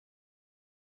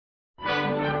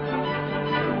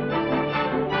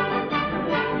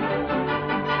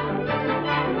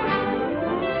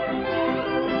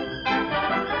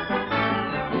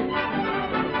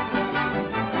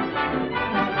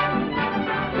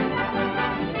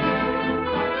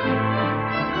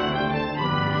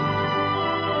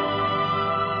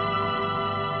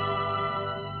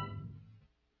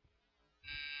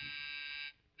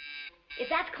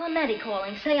Clemente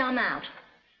calling. Say I'm out.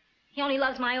 He only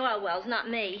loves my oil wells, not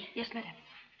me. Yes, madam.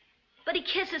 But he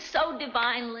kisses so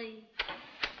divinely.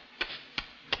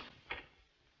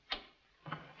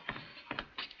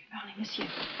 Good morning, monsieur.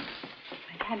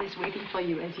 Madame is waiting for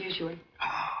you, as usual.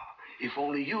 Ah, if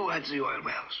only you had the oil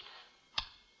wells.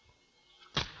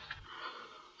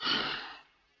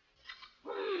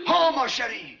 Oh, ma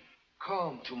chérie,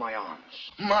 come to my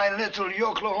arms. My little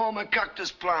Yoklahoma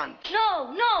cactus plant.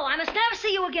 No, no, I must never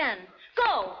see you again.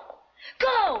 Go!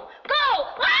 Go! Go!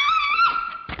 Ah!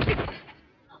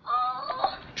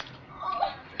 Oh!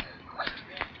 Oh!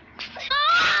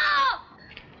 Ah!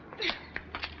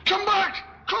 Come back!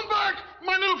 Come back!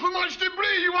 My little fromage de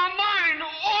brie, you are mine!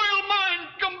 Oil mine!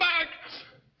 Come back!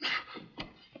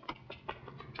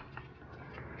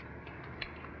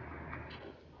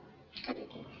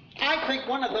 I think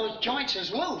one of those joints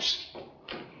is loose.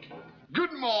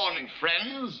 Good morning,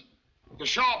 friends. The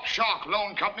Sharp Shark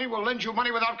Loan Company will lend you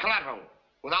money without collateral,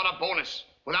 without a bonus,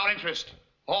 without interest.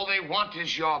 All they want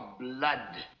is your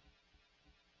blood.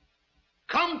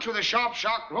 Come to the Sharp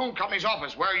Shark Loan Company's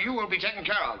office, where you will be taken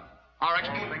care of. Our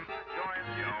expert.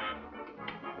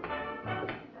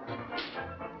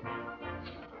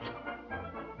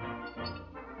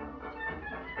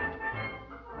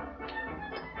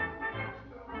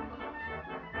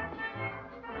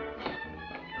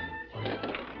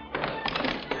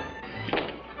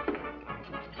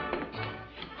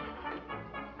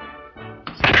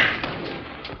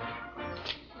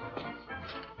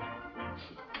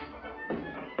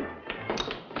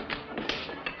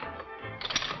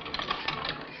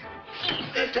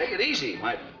 Take it easy.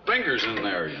 My finger's in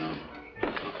there, you know.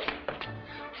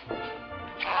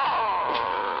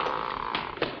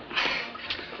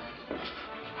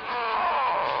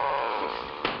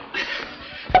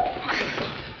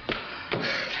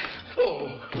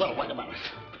 Oh, well, wait a minute.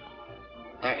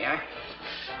 There you are.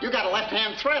 You got a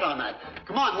left-hand thread on that.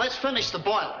 Come on, let's finish the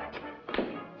boiler.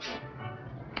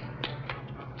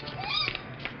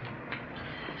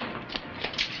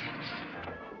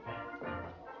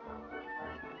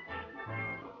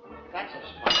 That's a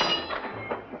spot.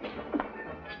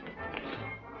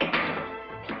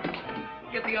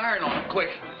 Get the iron on it, quick.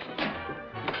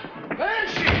 Where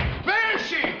is she? Where is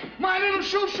she? My little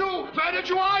shoo-shoo! Where did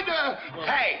you hide her?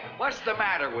 Hey, what's the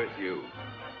matter with you?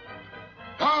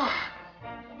 Ah,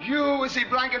 you with the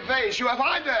blanket face, you have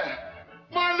hide her.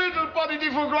 My little body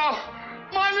de foie gras.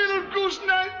 My little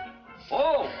gooseneck.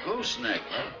 Oh, gooseneck.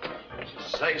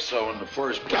 Say so in the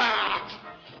first place. Ah.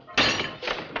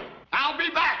 I'll be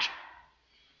back.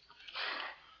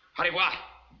 Au revoir.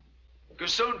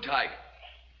 Gesundheit.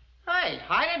 Hey,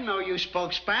 I didn't know you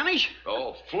spoke Spanish.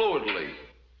 Oh, fluidly.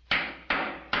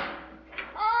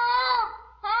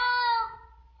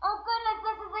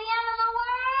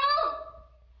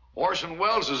 Orson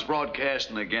Welles is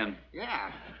broadcasting again.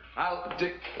 Yeah.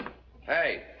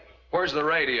 Hey, where's the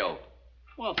radio?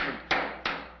 Well, Can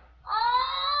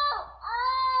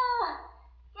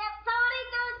somebody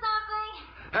do something?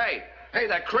 Hey,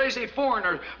 that crazy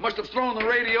foreigner must have thrown the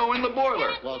radio in the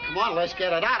boiler. well, come on, let's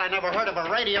get it out. I never heard of a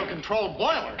radio-controlled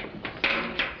boiler.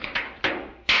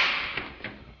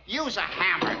 Use a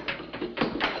hammer.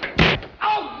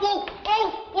 Oh, whoa,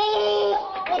 oh,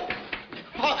 oh, oh.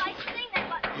 Oh.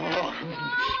 Oh.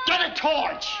 Get a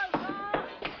torch.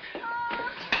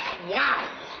 Wow.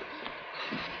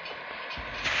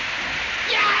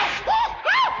 Yeah. Oh,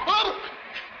 oh, oh.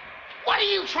 What are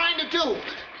you trying to do?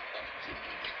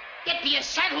 Get the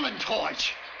acetylene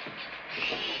torch.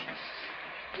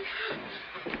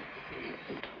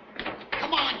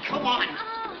 Come on, come on.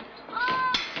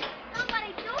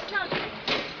 Somebody do something.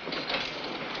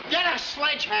 Get a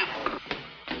sledgehammer.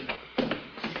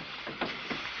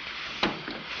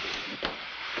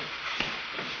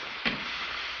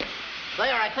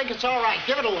 There, I think it's all right.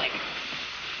 Give it a lick.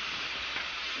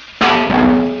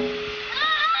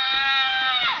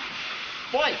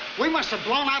 Boy, we must have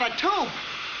blown out a tube.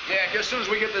 Yeah, just as soon as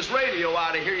we get this radio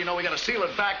out of here, you know we gotta seal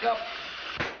it back up.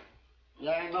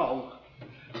 Yeah, I know.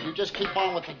 You just keep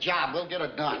on with the job. We'll get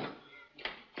it done.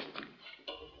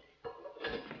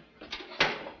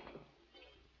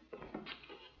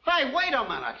 Hey, wait a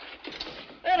minute.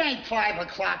 It ain't 5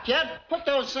 o'clock yet. Put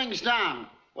those things down.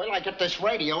 Wait till I get this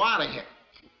radio out of here.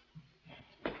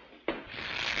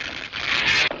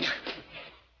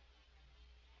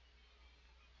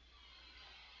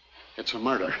 It's a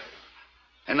murder.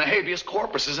 And the habeas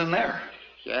corpus is in there.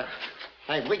 Yeah.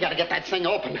 Hey, we gotta get that thing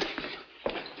open.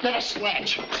 Get a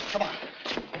sledge. Come on.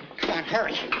 Come on,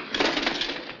 hurry.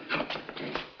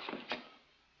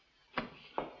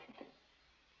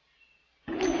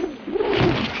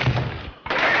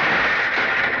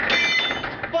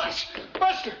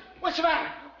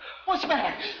 matter? What's the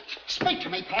matter? Speak to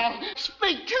me, pal.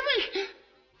 Speak to me.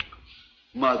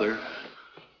 Mother.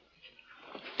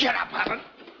 Get up, Alan.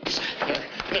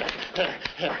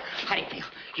 Here. How do you feel?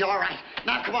 You all right?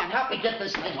 Now, come on, help me get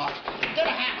this thing off. Get a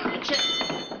hammer and a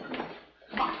chisel.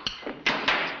 Come on.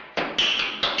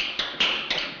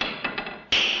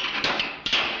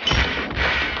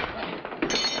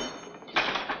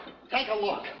 Take a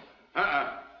look.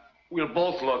 We'll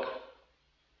both look.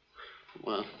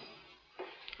 Well,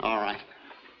 all right.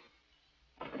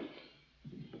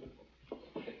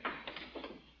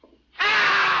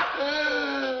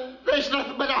 There's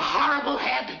nothing but a horrible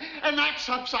head, and that's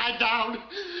upside down.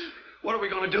 What are we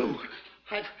going to do?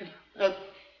 It's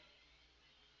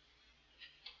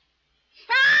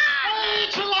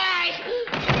a lie!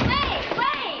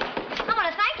 Wait! I want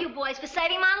to thank you boys for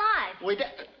saving my life.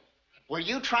 Were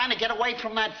you trying to get away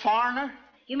from that foreigner?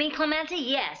 You mean Clemente?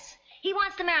 Yes. He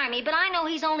wants to marry me, but I know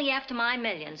he's only after my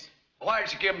millions.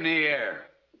 Why'd you give him the air?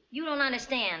 You don't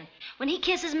understand. When he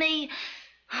kisses me,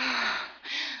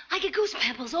 I get goose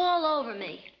pimples all over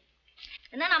me.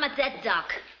 And then I'm a dead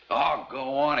duck. Oh,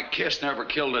 go on. A kiss never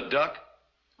killed a duck.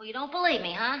 Well, you don't believe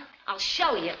me, huh? I'll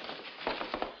show you.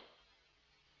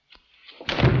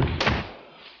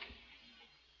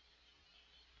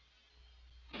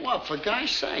 Well, for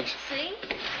God's sake. See?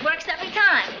 Works every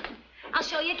time. I'll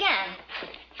show you again.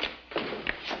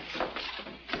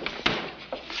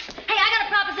 Hey, I got a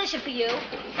proposition for you.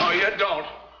 No, you don't.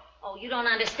 Oh, you don't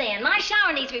understand. My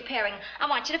shower needs repairing. I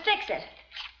want you to fix it.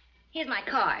 Here's my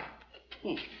card.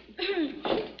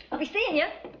 I'll be seeing you.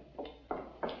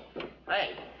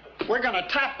 Hey, we're gonna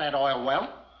tap that oil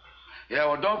well. Yeah,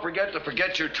 well, don't forget to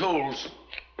forget your tools.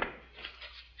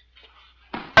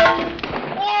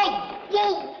 Whoa!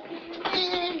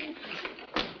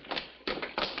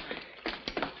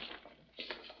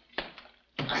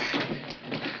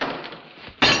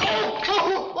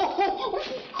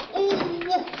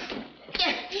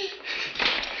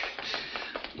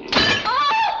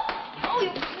 Oh, you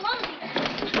clumsy.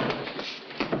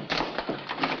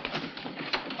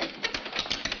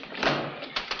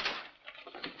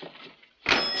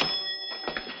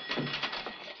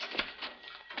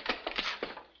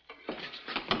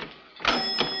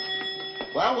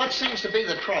 Well, what seems to be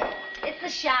the trouble? It's the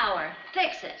shower.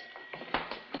 Fix it.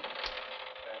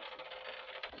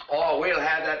 Oh, we'll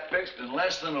have that fixed in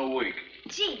less than a week.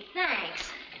 Gee,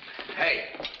 thanks. Hey,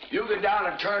 you go down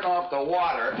and turn off the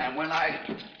water, and when I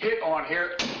hit on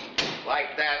here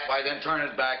like that, why then turn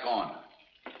it back on.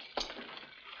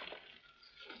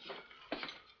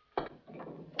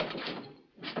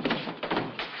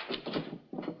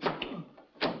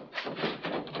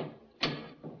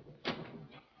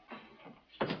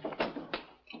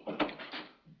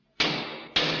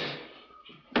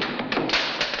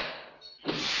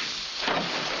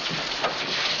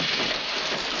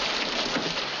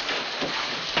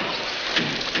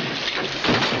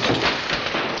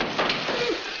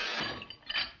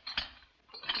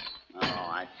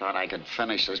 I could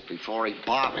finish this before he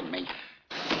bothered me.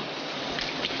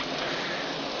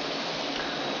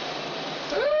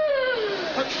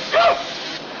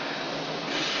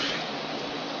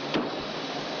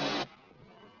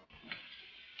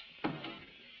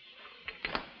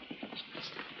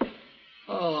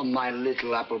 Oh, my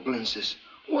little apple princess.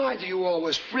 Why do you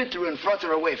always fritter and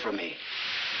flutter away from me?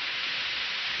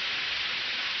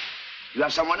 You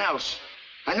have someone else?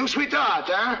 A new sweetheart,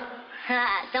 huh?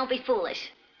 Don't be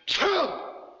foolish.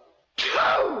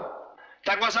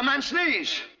 That was a man's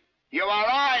sneeze. You are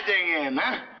hiding him,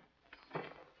 huh?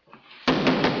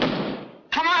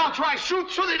 Come out, try shoot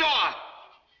through the door.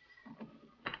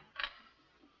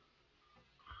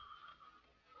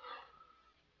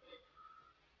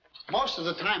 Most of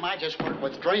the time, I just work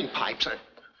with drain pipes.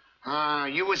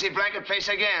 You was the blanket face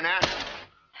again, huh?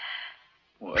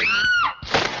 What?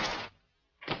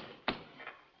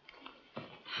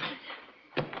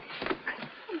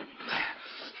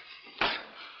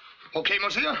 Okay,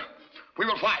 monsieur, we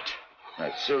will fight.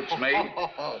 That suits me.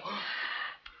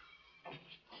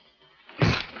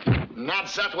 Not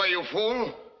that way, you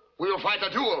fool. We will fight a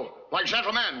duel, like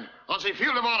gentlemen, on the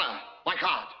field of honor, by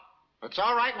card. It's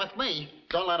all right with me.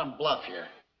 Don't let them bluff you.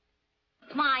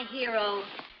 My hero.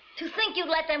 To think you'd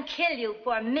let them kill you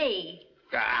for me.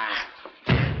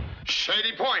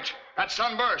 Shady point. At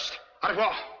sunburst. Au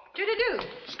revoir. Do-do-do.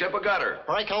 Skip a gutter.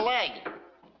 Break a leg.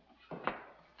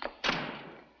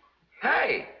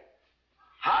 Hey,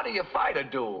 how do you fight a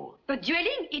duel? But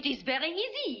dueling, it is very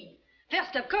easy.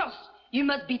 First, of course, you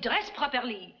must be dressed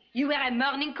properly. You wear a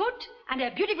morning coat and a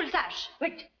beautiful sash.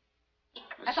 Wait.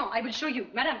 Attends, I will show you.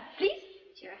 Madame, please.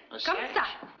 Sure. Comme ça.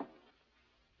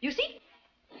 You see?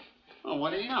 Oh,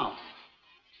 what do you know?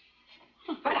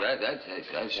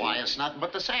 That's Why, it's nothing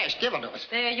but the sash. Give it to us.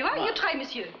 There you are. Come You on. try,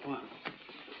 monsieur. Come on.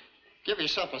 Give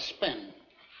yourself a spin,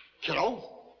 kiddo.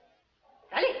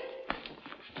 Allez.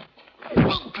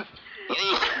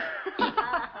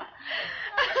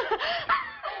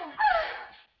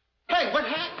 Hey, what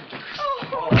happened?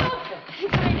 Oh,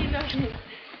 it's really lovely.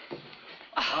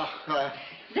 Uh,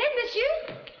 Then,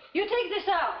 monsieur, you take this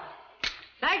arm.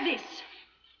 Like this.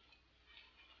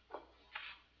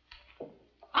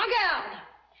 En garde.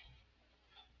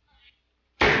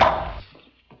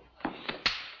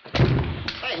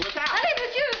 hey, look out. Allez,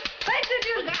 monsieur. Right,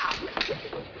 monsieur. Look out.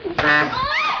 Oh!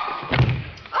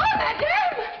 Oh,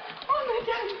 madame! Oh,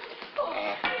 madame! Oh, all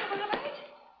right?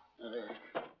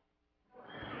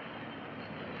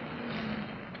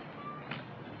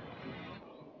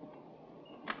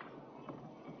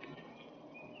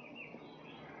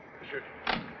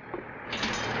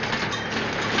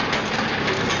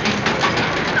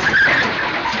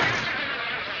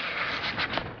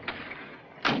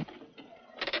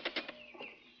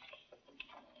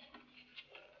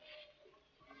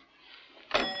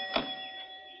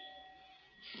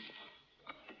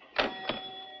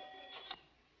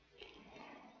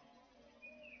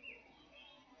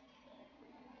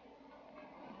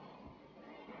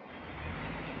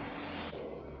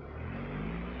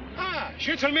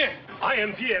 Gentlemen, I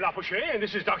am Pierre Lapouche, and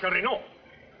this is Dr. Renaud.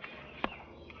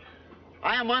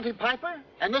 I am Monty Piper,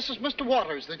 and this is Mr.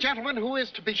 Waters, the gentleman who is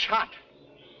to be shot.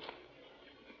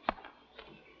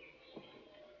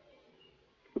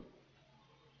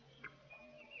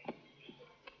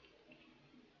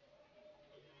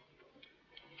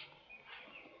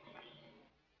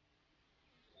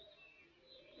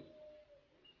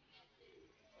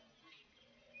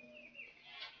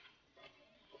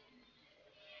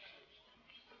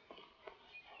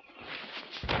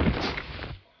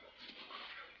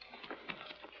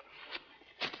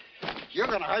 You're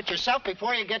going to hurt yourself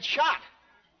before you get shot.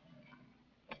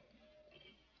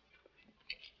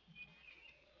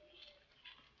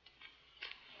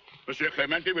 Monsieur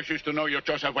Clementi wishes to know your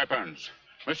choice of weapons.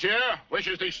 Monsieur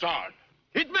wishes the sword.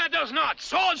 It matters not.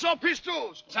 Swords or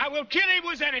pistols. I will kill him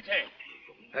with anything.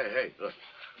 Hey, look.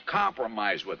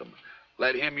 Compromise with him.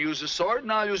 Let him use a sword,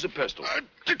 and I'll use a pistol.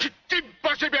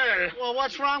 Impossible! Well,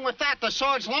 what's wrong with that? The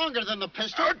sword's longer than the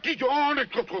pistol.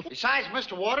 Besides,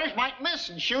 Mr. Waters might miss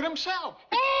and shoot himself.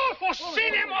 Oh, for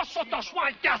cinema sotto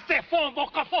sguardiaste fondo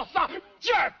che fossa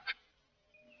jerk!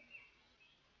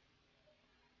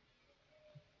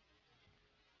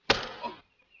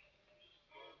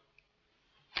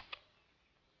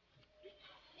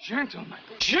 Gentlemen,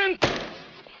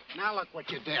 Now look what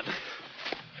you did.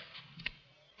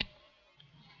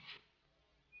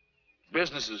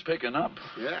 Business is picking up.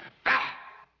 Yeah.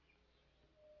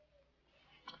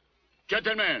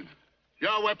 Gentlemen,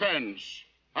 your weapons.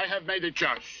 I have made a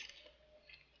choice.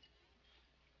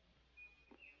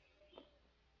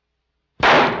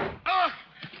 Ah!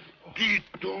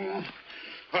 KEATON.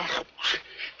 Ah.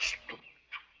 Stop.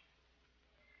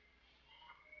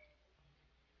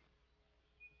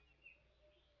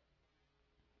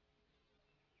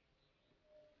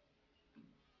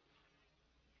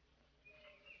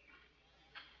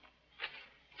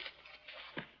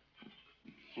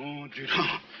 Oh, dear.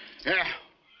 Yeah.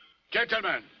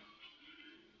 Gentlemen,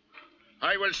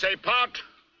 I will say part,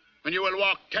 and you will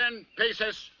walk 10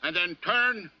 paces, and then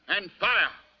turn and fire.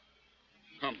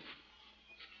 Come.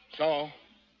 So,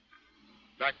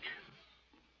 back.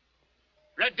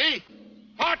 Ready?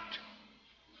 Hot!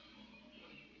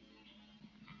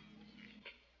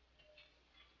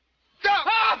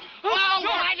 Stop! Well,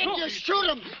 why didn't you shoot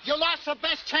him? You lost the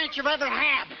best chance you've ever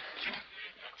had.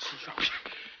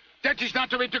 That is not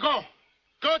the way to go.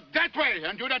 Go that way,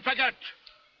 and do not forget.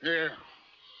 Here.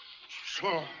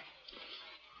 So.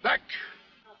 Back.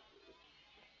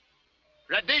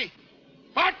 Ready?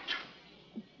 Hot!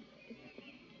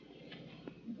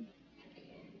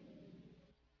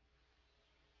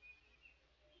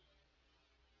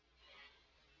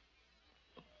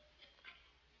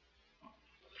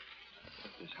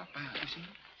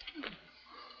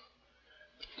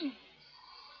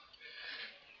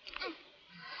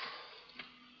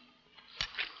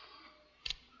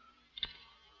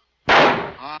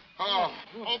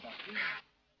 Oh.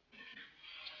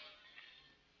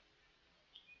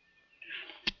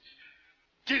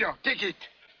 Tito, take it.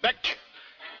 Back.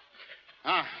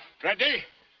 Ready?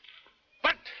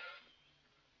 But.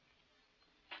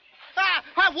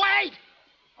 Wait!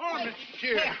 Oh,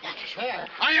 monsieur. There.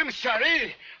 I am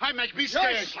sorry. I make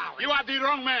mistakes. sorry. You are the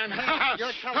wrong man.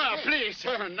 You're sorry. Please.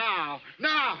 Now.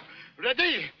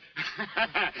 Ready?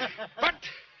 But,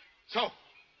 so.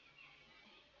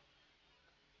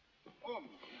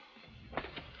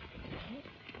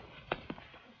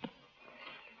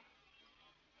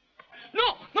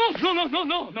 No.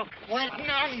 Wait,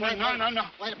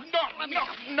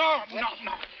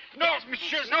 No,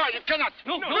 monsieur, no, you cannot.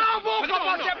 No, vous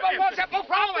commencez pas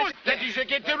français. That is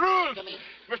against the rules.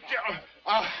 Monsieur,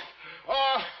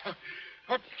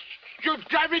 you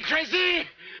drive me crazy.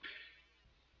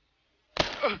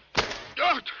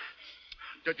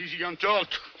 That is the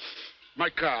insult. My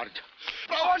card.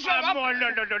 No.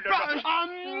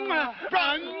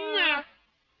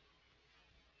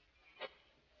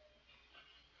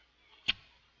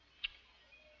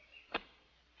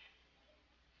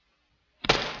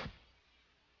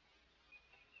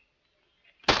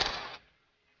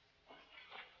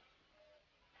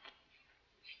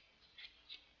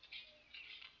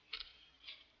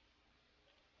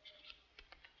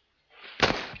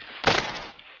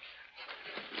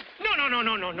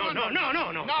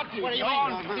 What do you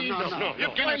mean? No. You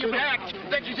cannot do that.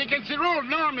 That is against the rule.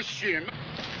 No, monsieur.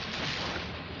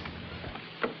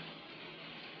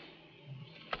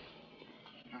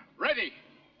 Ready.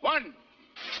 1,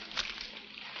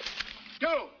 2,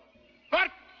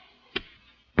 but.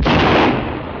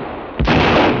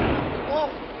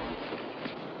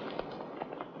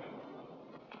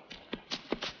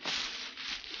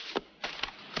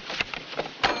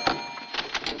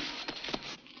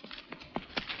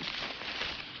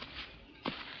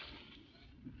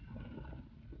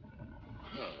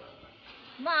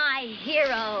 My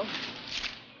hero.